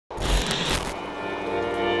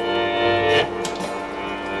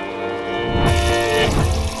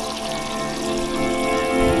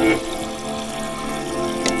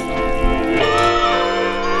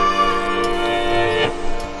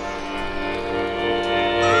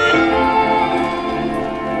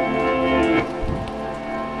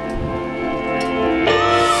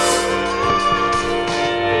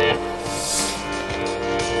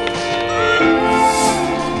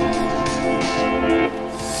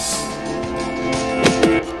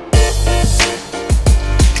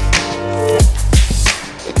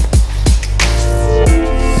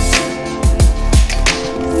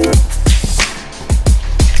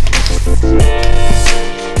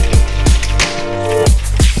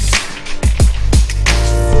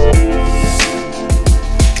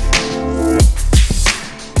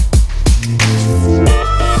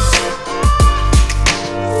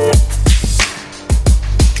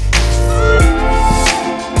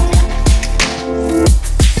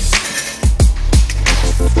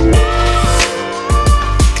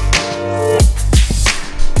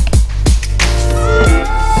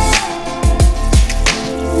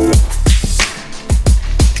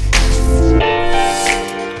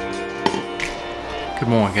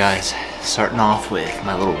morning, guys. Starting off with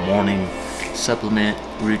my little morning supplement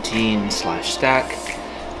routine slash stack.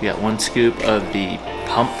 We got 1 scoop of the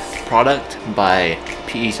pump product by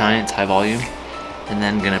PE Science High Volume, and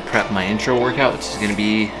then gonna prep my intro workout, which is gonna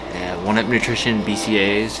be 1-Up Nutrition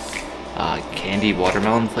BCAAs, candy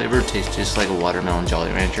watermelon flavor. Tastes just like a watermelon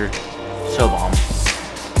Jolly Rancher. So bomb.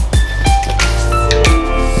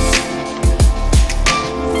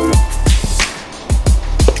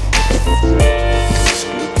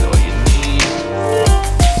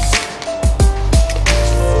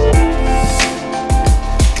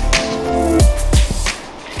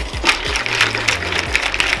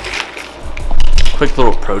 Quick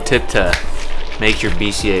little pro tip to make your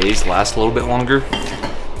BCAAs last a little bit longer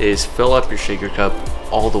is fill up your shaker cup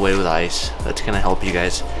all the way with ice. That's gonna help you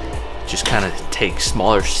guys just kind of take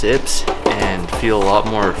smaller sips and feel a lot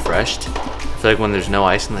more refreshed. I feel like when there's no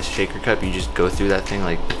ice in the shaker cup, you just go through that thing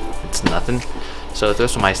like it's nothing. So throw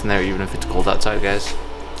some ice in there even if it's cold outside, guys.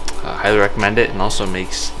 Highly recommend it, and also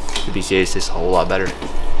makes the BCAAs taste a whole lot better.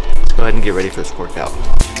 Let's go ahead and get ready for this workout.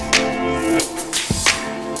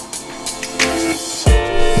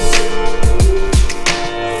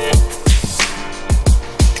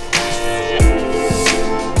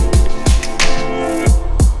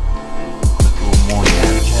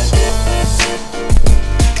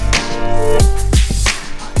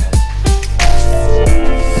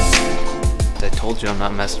 I'm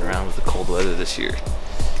not messing around with the cold weather this year.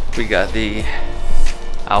 We got the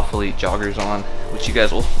Alpha Elite joggers on, which you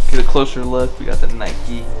guys will get a closer look. We got the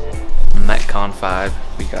Nike Metcon 5.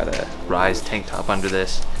 We got a Rise tank top under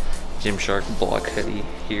this, Gymshark block hoodie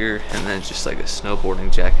here, and then just like a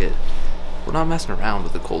snowboarding jacket. We're not messing around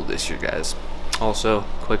with the cold this year, guys. Also,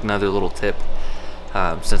 quick another little tip.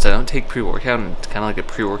 Since I don't take pre-workout, and it's kind of like a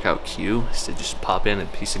pre-workout cue, is to just pop in a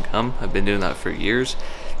piece of gum. I've been doing that for years.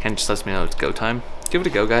 Kind of just lets me know it's go time. Give it a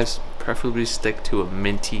go, guys. Preferably stick to a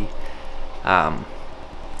minty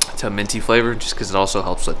flavor, just because it also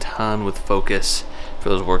helps a ton with focus for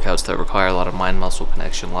those workouts that require a lot of mind-muscle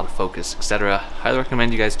connection, a lot of focus, etc. Highly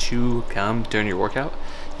recommend you guys chew gum during your workout.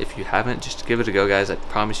 If you haven't, just give it a go, guys. I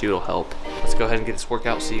promise you it'll help. Let's go ahead and get this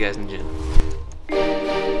workout. See you guys in the gym.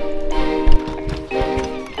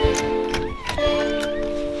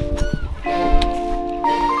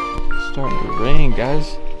 Starting to rain,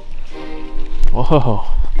 guys. Whoa.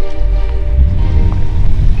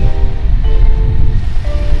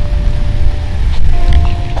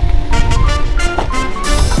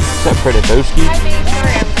 Is that Predatoski?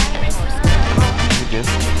 You good?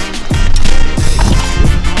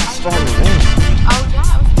 It's starting to rain. Oh,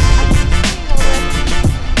 yeah.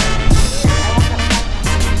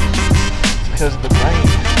 It's because of the rain.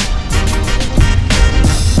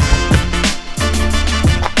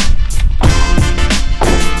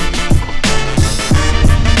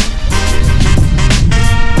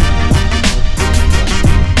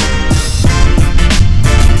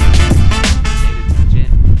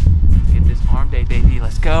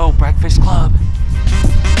 Breakfast Club.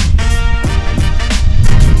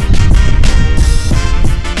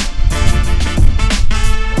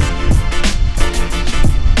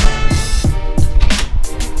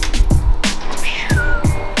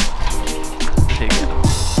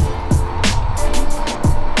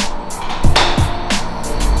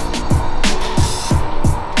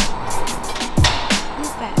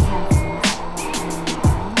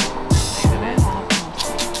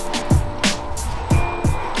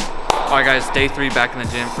 Alright guys, day 3 back in the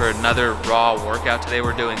gym for another raw workout. Today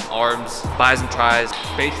we're doing arms, biceps and triceps.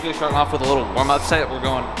 Basically starting off with a little warm-up set. We're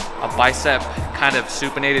going a bicep kind of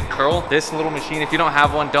supinated curl. This little machine, if you don't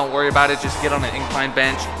have one, don't worry about it. Just get on an incline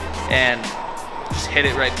bench and just hit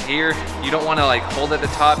it right here. You don't want to like hold at the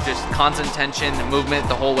top, just constant tension and movement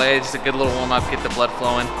the whole way. Just a good little warm-up, get the blood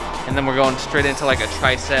flowing. And then we're going straight into like a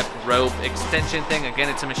tricep rope extension thing. Again,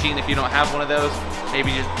 it's a machine. If you don't have one of those,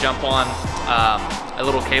 maybe just jump on a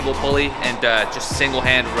little cable pulley and just single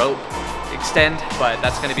hand rope extend. But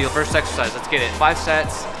that's gonna be the first exercise. Let's get it. 5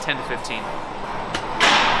 sets, 10 to 15.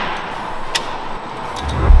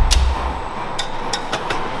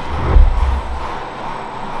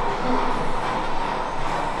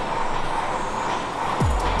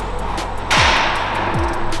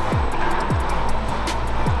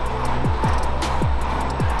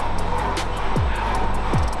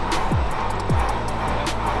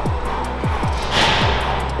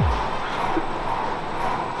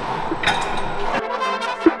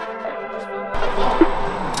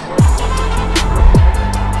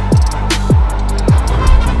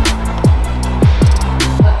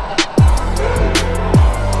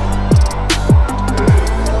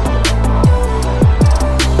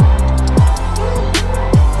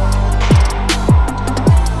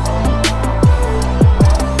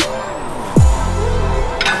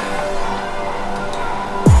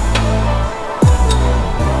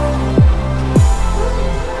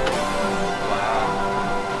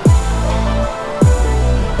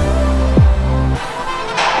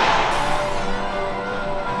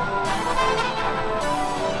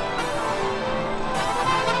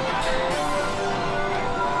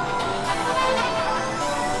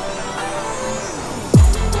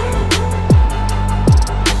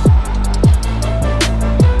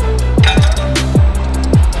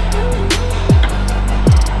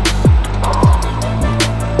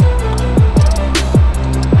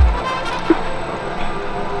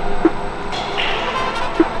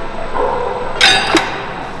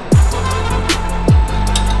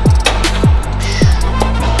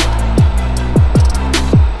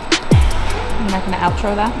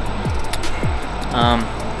 throw that?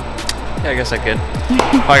 Yeah, I guess I could.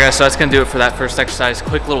 All right, guys, so that's gonna do it for that first exercise.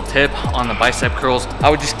 Quick little tip on the bicep curls.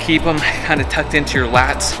 I would just keep them kind of tucked into your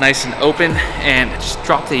lats, nice and open, and just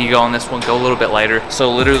drop the ego on this one, go a little bit lighter.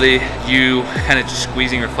 So literally you kind of just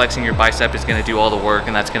squeezing or flexing your bicep is gonna do all the work,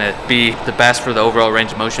 and that's gonna be the best for the overall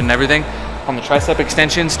range of motion and everything. On the tricep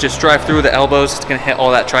extensions, just drive through the elbows. It's gonna hit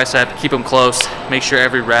all that tricep. Keep them close. Make sure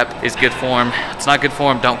every rep is good form. If it's not good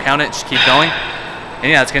form, don't count it, just keep going.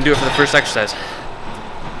 And yeah, that's gonna do it for the first exercise.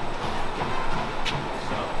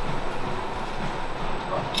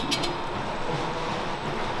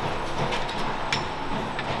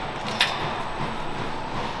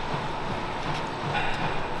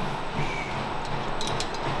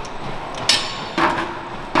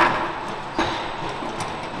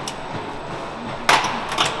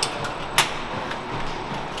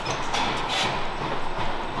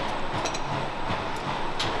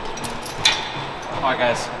 All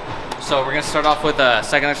right, guys, so we're gonna start off with a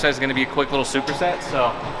second exercise. Is gonna be a quick little superset.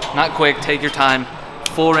 So not quick, take your time,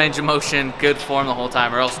 full range of motion, good form the whole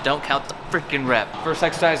time, or else don't count the freaking rep. First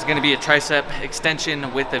exercise is gonna be a tricep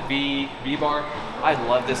extension with a V-bar. I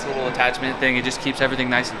love this little attachment thing. It just keeps everything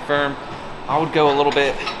nice and firm. I would go a little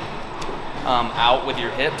bit out with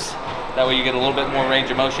your hips. That way you get a little bit more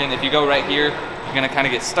range of motion. If you go right here, you're gonna kind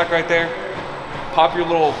of get stuck right there. Pop your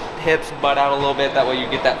little hips, butt out a little bit. That way you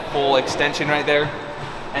get that full extension right there.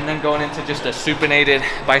 And then going into just a supinated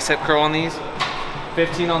bicep curl on these.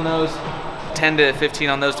 15 on those, 10 to 15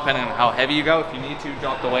 on those, depending on how heavy you go. If you need to,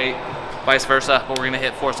 drop the weight, vice versa. But we're gonna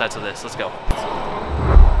hit 4 sets of this. Let's go.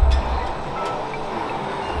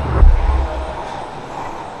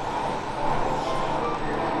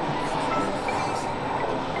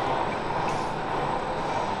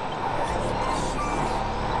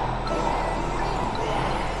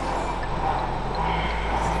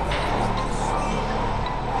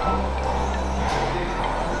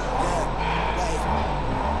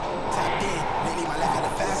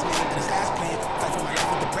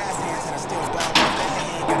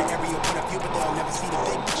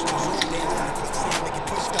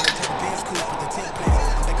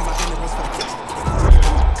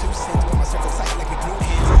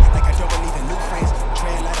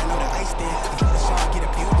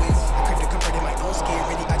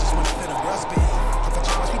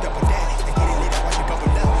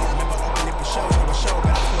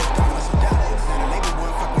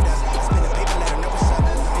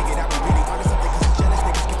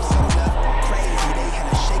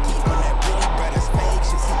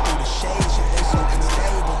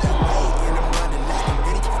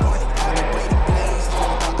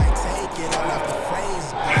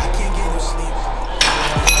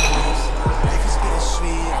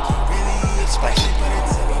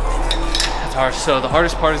 So the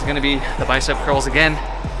hardest part is gonna be the bicep curls again.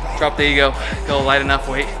 Drop the ego, go light enough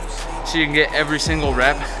weight so you can get every single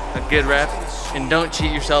rep, a good rep, and don't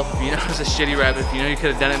cheat yourself. If you know it's a shitty rep, if you know you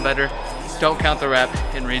could have done it better, don't count the rep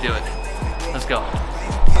and redo it. Let's go.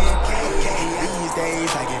 These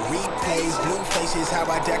days I get replays, blue faces, how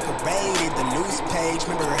I decorated the loose page.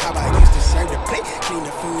 Remember how I used to serve the plate, clean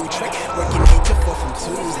the food tray, working 8 to 4 from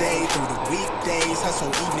Tuesday through the weekdays.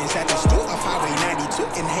 Hustle evenings at the stool off Highway 92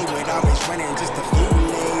 in Hayward, always running just a few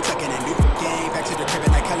lanes, tucking a new game, back to the crib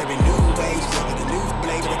and I coloring new waves, with a new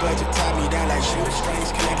blade, but the budget tied me down like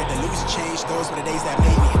shoestrings, connected the loose change. Those were the days that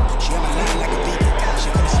made me. She on my line like a beat,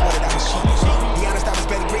 she could've swore that I was cheating. Be honest, I was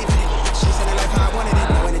barely breathing. She said her life how I wanted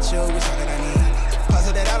it, knowing that you was all that I need.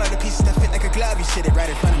 Puzzle that all of the pieces that fit like a glove, you sit it right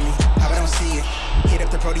in front of me. How I don't see it. Hit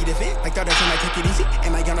up the Brody to fit, like thought that you might take it easy.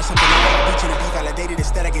 Am I on or something? I'm reaching to be validated.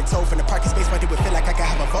 Instead, I get told from the parking space. Why do it feel like I can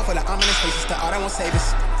have a vote for the ominous faces? The art I won't save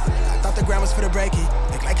us. I thought the ground was for the breaking.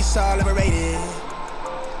 Look like it's all overrated.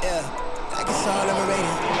 Yeah, like it's all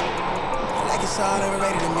overrated. Like it's all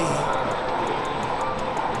overrated to me.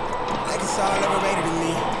 Like it's all overrated to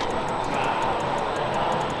me.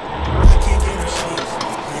 I can't get no sleep.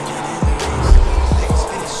 Living in the race. Like it's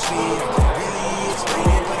finished sweet. I can't really explain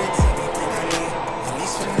it, but it's everything I need. At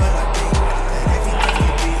least for now I think that everything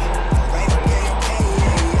will be alright, okay, okay,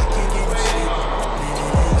 yeah. I can't get no sleep. Living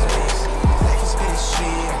in the race. Life is finished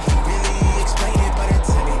sweet. I can't really explain it, but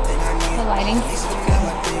it's everything I need. The lighting. At least for now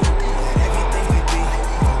I think that everything will be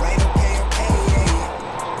alright, okay, okay, yeah.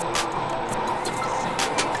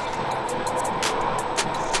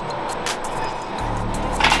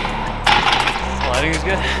 Lighting is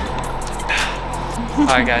good.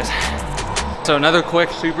 All right, guys. So another quick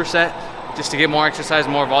superset, just to get more exercise,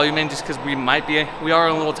 more volume in, just because we are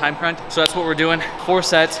on a little time crunch. So that's what we're doing. 4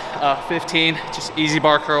 sets, 15, just easy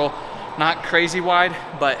bar curl, not crazy wide,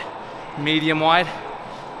 but medium wide.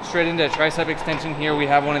 straight into a tricep extension. Here we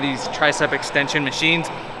have one of these tricep extension machines.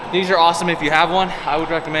 These are awesome if you have one. I would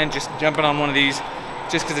recommend just jumping on one of these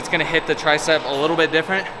just because it's gonna hit the tricep a little bit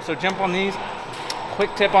different. So jump on these.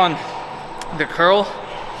 Quick tip on the curl.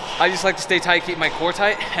 I just like to stay tight, keep my core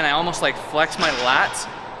tight, and I almost like flex my lats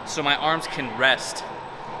so my arms can rest,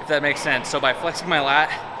 if that makes sense. So by flexing my lat,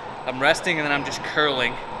 I'm resting and then I'm just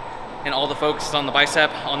curling. And all the focus is on the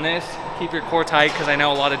bicep. On this, keep your core tight because I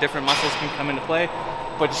know a lot of different muscles can come into play,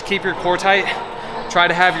 but just keep your core tight. Try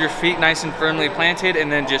to have your feet nice and firmly planted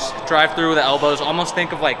and then just drive through with the elbows. Almost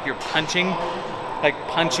think of like you're punching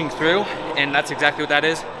through, and that's exactly what that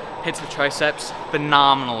is. Hits the triceps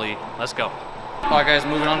phenomenally. Let's go. All right guys,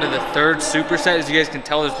 moving on to the third superset. As you guys can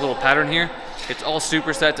tell, there's a little pattern here. It's all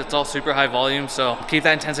supersets, it's all super high volume, so keep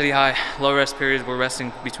that intensity high. Low rest periods, we're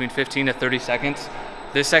resting between 15 to 30 seconds.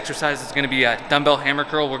 This exercise is gonna be a dumbbell hammer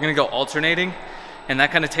curl. We're gonna go alternating, and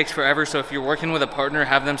that kind of takes forever. So if you're working with a partner,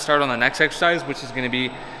 have them start on the next exercise, which is gonna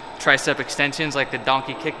be tricep extensions, like the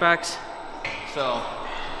donkey kickbacks. So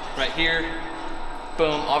right here,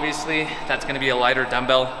 boom, obviously that's gonna be a lighter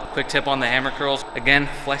dumbbell. Quick tip on the hammer curls. Again,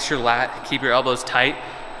 flex your lat, keep your elbows tight,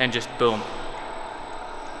 and just boom.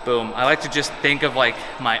 Boom. I like to just think of like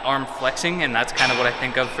my arm flexing, and that's kind of what I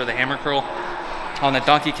think of for the hammer curl. On the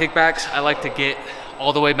donkey kickbacks, I like to get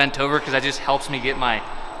all the way bent over because that just helps me get my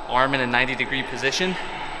arm in a 90-degree position,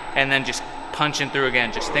 and then just punching through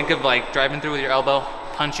again. Just think of like driving through with your elbow,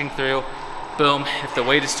 punching through, boom. If the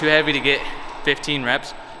weight is too heavy to get 15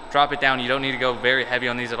 reps, drop it down. You don't need to go very heavy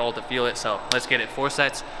on these at all to feel it. So let's get it. 4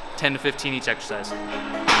 sets, 10 to 15 each exercise.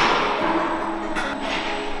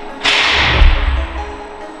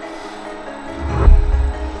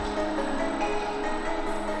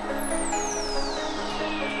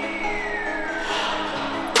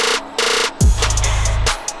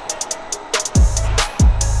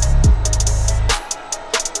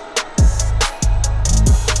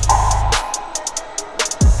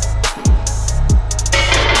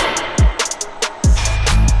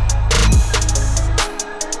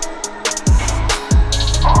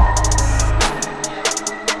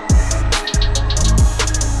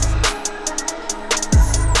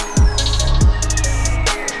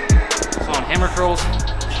 Curls,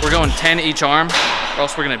 we're going 10 each arm, or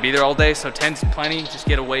else we're gonna be there all day. So 10's plenty. Just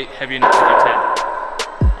get a weight heavy enough to do 10.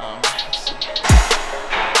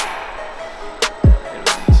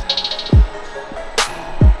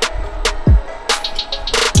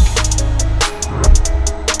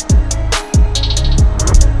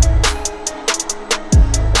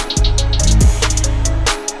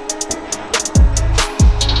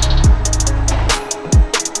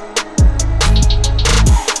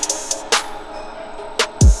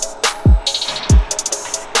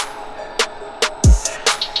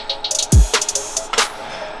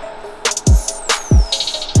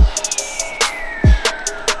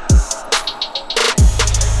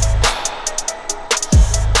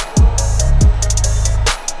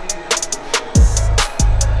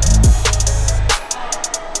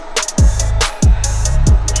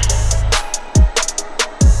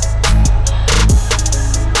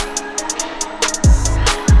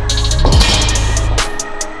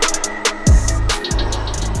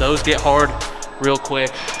 Those get hard real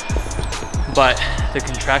quick, but the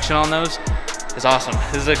contraction on those is awesome.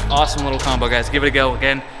 This is an awesome little combo, guys. Give it a go.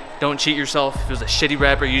 Again, don't cheat yourself. If it was a shitty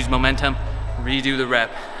rep or use momentum, redo the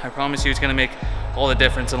rep. I promise you it's gonna make all the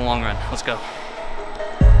difference in the long run. Let's go.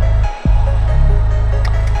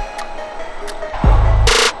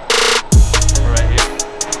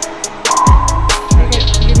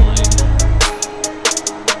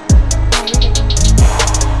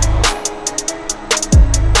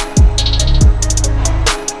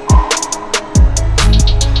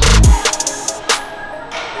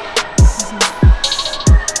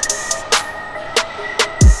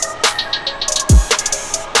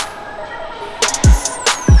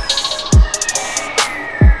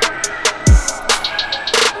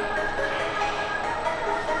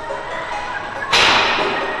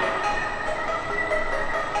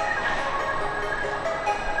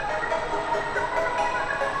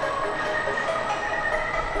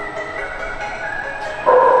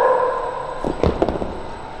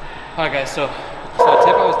 Alright guys, so a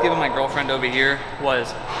tip I was giving my girlfriend over here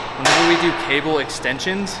was whenever we do cable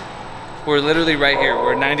extensions, we're literally right here,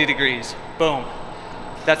 we're 90 degrees, boom.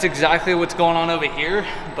 That's exactly what's going on over here,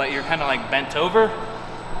 but you're kind of like bent over,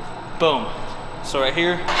 boom. So right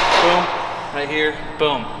here, boom, right here,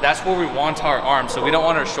 boom. That's where we want our arm. So we don't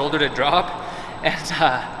want our shoulder to drop, and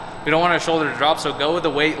we don't want our shoulder to drop, so go with the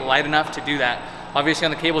weight light enough to do that. Obviously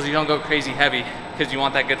on the cables, you don't go crazy heavy because you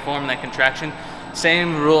want that good form and that contraction.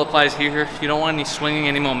 Same rule applies here. You don't want any swinging,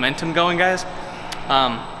 any momentum going, guys.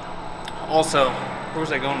 Also, where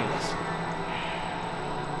was I going with this?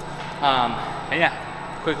 And yeah,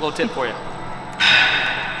 quick little tip for you.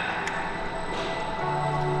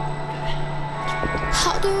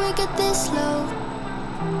 How do we get this low?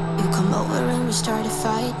 You come over and we start a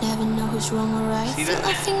fight. Never know who's wrong or right. Feel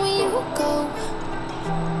nothing when you go.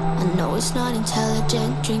 I know it's not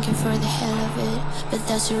intelligent, drinking for the hell of it, but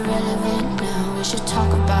that's irrelevant now. We should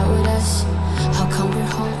talk about us. How come we're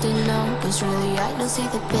holding on? Cause really I don't see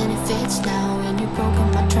the benefits now. And you've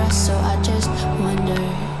broken my trust, so I just wonder,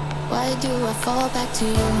 why do I fall back to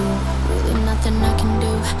you? Really nothing I can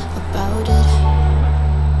do about it.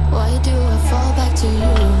 Why do I fall back to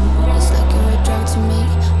you? It's like you're a drug to me,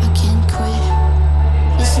 I can't quit.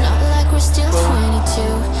 It's not like we're still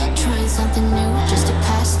 22, trying something new just to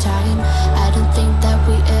pass time. I don't think that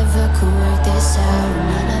we ever could work this out.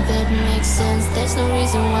 None of it makes sense, there's no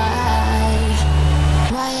reason why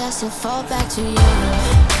I still fall back to you.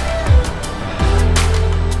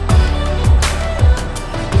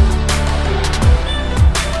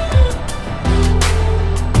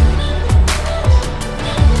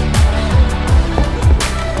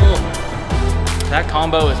 That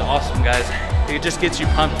combo is awesome, guys. It just gets you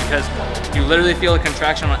pumped because you literally feel a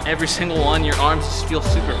contraction on every single one. Your arms just feel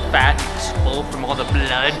super fat and full from all the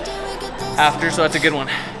blood after, so that's a good one.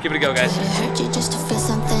 Give it a go, guys. Would it hurt you just to feel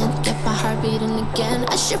something? Get my heart beating again.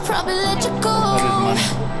 I should probably let you go.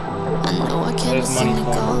 I know I can't seem to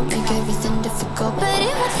go, make everything difficult, but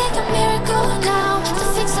it will take a miracle now to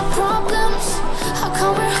fix the problems. How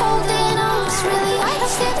come we're holding on? 'Cause really I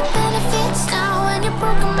don't see the benefits now, and you're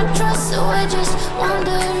broken my trust, so I just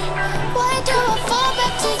wonder, why do I fall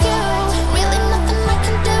back to you? Really nothing I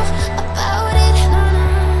can do about it.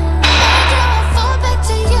 Why do I fall back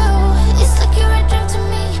to you? It's like you're a drug to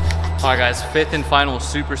me. All right, guys, fifth and final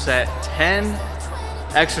superset, 10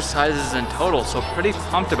 exercises in total, so pretty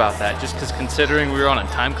pumped about that, just because considering we were on a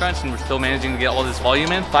time crunch and we're still managing to get all this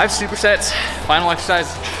volume in. 5 supersets. Final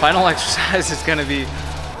exercise is gonna be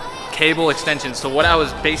cable extensions. So what I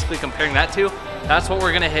was basically comparing that to, that's what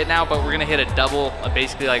we're gonna hit now, but we're gonna hit a double,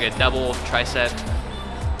 basically like a double tricep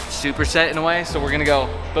superset in a way. So we're gonna go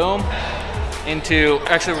boom into,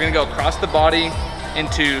 actually we're gonna go across the body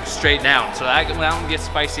into straight down. So that one gets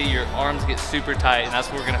spicy, your arms get super tight, and that's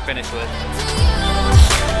what we're gonna finish with.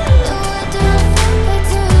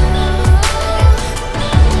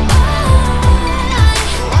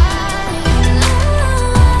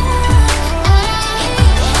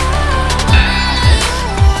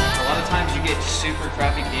 Super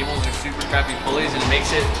crappy cables or super crappy pulleys, and it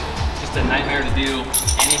makes it just a nightmare to do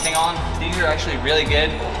anything on. These are actually really good.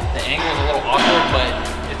 The angle is a little awkward,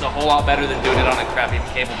 but it's a whole lot better than doing it on a crappy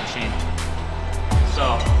cable machine.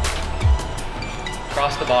 So,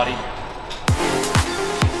 across the body.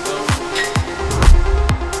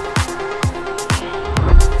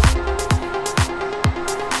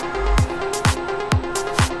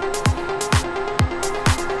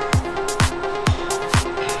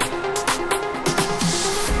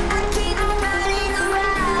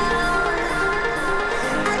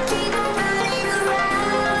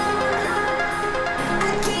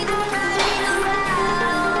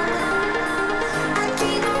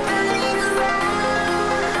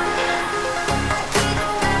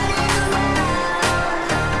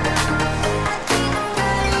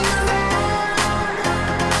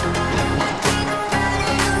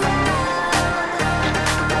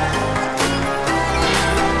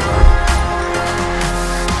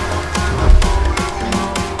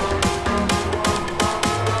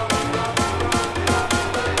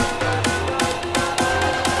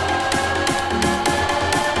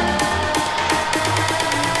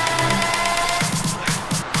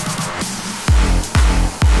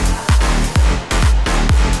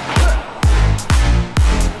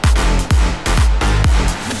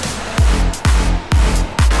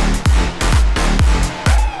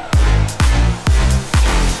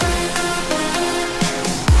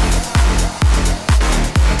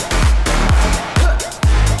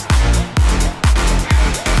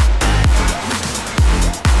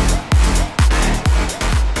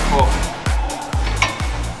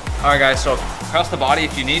 All right, guys, so across the body,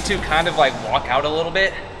 if you need to, kind of like walk out a little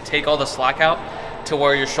bit, take all the slack out to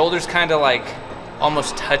where your shoulder's kind of like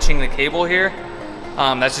almost touching the cable here.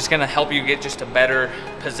 That's just gonna help you get just a better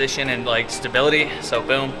position and like stability. So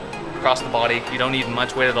boom, across the body. You don't need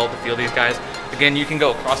much weight at all to feel these guys. Again, you can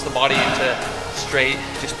go across the body into straight,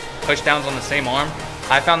 just push downs on the same arm.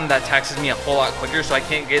 I found that taxes me a whole lot quicker, so I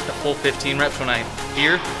can't get the full 15 reps when I'm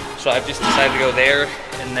here. So I've just decided to go there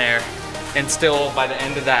and there. And still, by the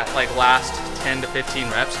end of that like last 10 to 15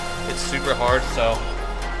 reps. It's super hard, so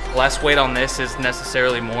less weight on this is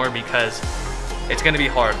necessarily more because it's gonna be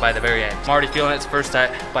hard by the very end. I'm already feeling it's first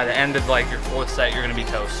set. By the end of like your 4th set, you're gonna be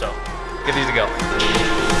toast, so give these a go.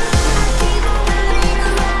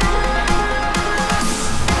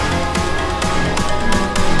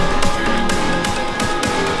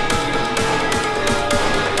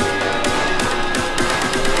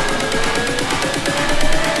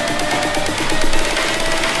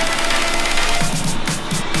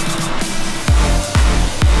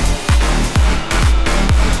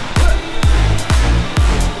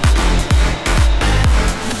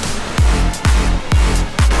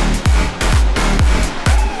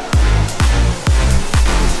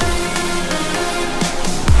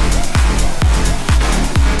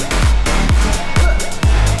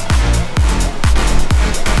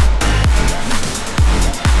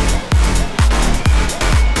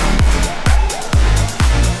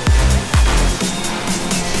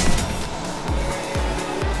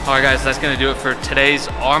 Alright guys, that's gonna do it for today's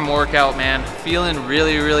arm workout, man. Feeling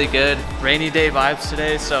really, really good. Rainy day vibes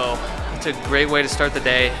today, so it's a great way to start the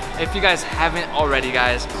day. If you guys haven't already,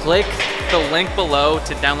 guys, click the link below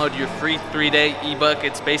to download your free 3-day ebook.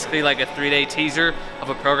 It's basically like a 3-day teaser of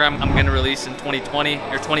a program I'm gonna release in 2020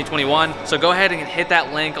 or 2021. So go ahead and hit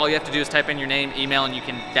that link. All you have to do is type in your name, email, and you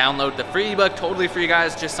can download the free ebook totally for you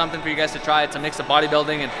guys. Just something for you guys to try. It's a mix of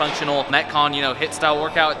bodybuilding and functional Metcon, you know, HIIT style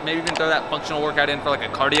workout. Maybe even throw that functional workout in for like a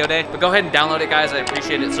cardio day. But go ahead and download it, guys. I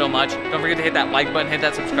appreciate it so much. Don't forget to hit that like button, hit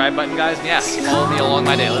that subscribe button, guys. And yeah, follow me along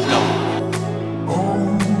my day. Let's go.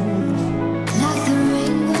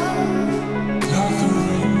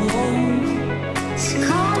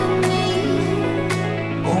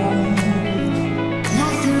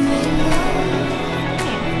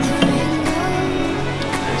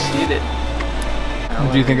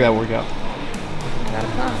 What do you think of that workout? I got a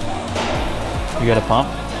pump. You got a pump?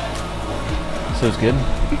 So it's good?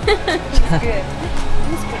 It's good.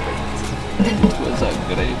 It was a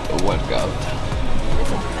great workout. It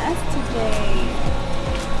was a mess today.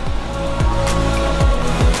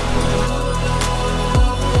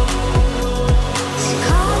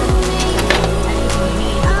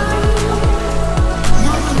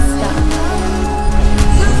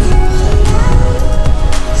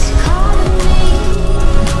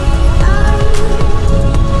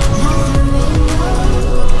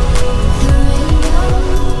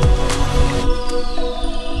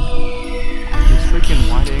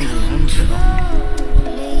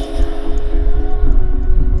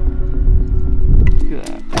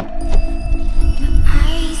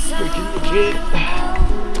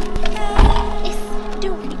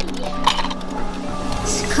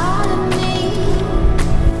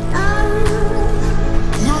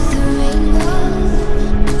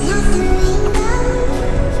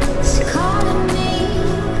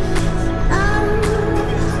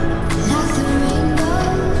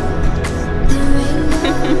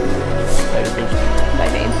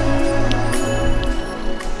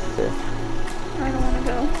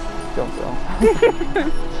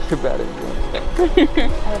 Too bad it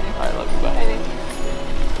I love you, bye.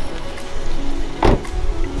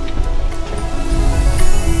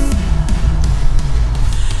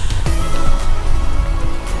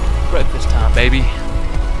 Breakfast time, baby.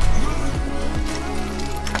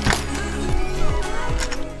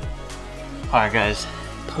 Alright guys,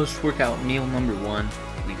 post-workout meal number 1.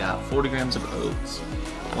 We got 40 grams of oats,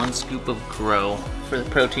 1 scoop of Grow for the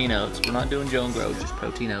protein oats. We're not doing Joe and Grow, just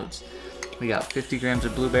protein oats. We got 50 grams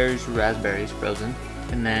of blueberries, raspberries frozen,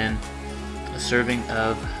 and then a serving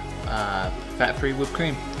of fat-free whipped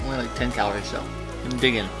cream. Only like 10 calories, so I'm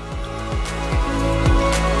digging.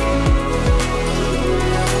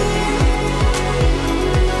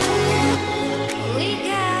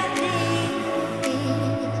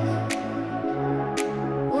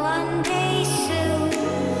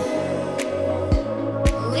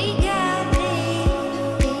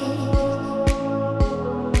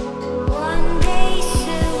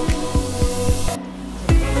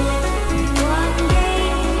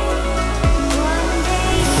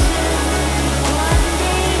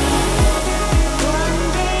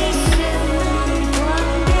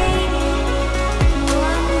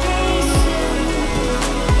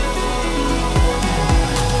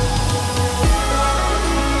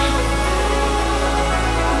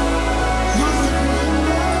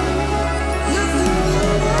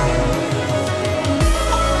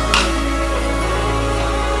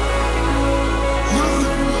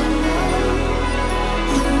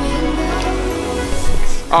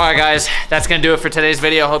 Alright guys, that's gonna do it for today's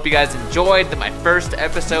video. Hope you guys enjoyed my first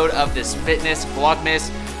episode of this Fitness Vlogmas.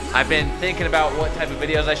 I've been thinking about what type of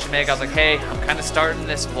videos I should make. I was like, hey, I'm kind of starting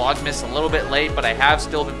this Vlogmas a little bit late, but I have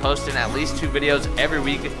still been posting at least 2 videos every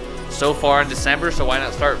week so far in December, so why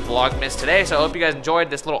not start Vlogmas today? So I hope you guys enjoyed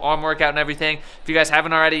this little arm workout and everything. If you guys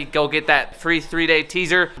haven't already, go get that free 3-day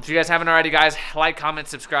teaser. If you guys haven't already, guys, like, comment,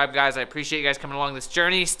 subscribe, guys. I appreciate you guys coming along this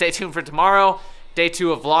journey. Stay tuned for tomorrow. Day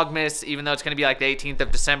 2 of Vlogmas, even though it's going to be like the 18th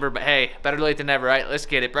of December, but hey, better late than never, right? Let's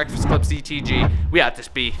get it. Breakfast Club CTG. We out this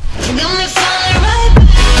B.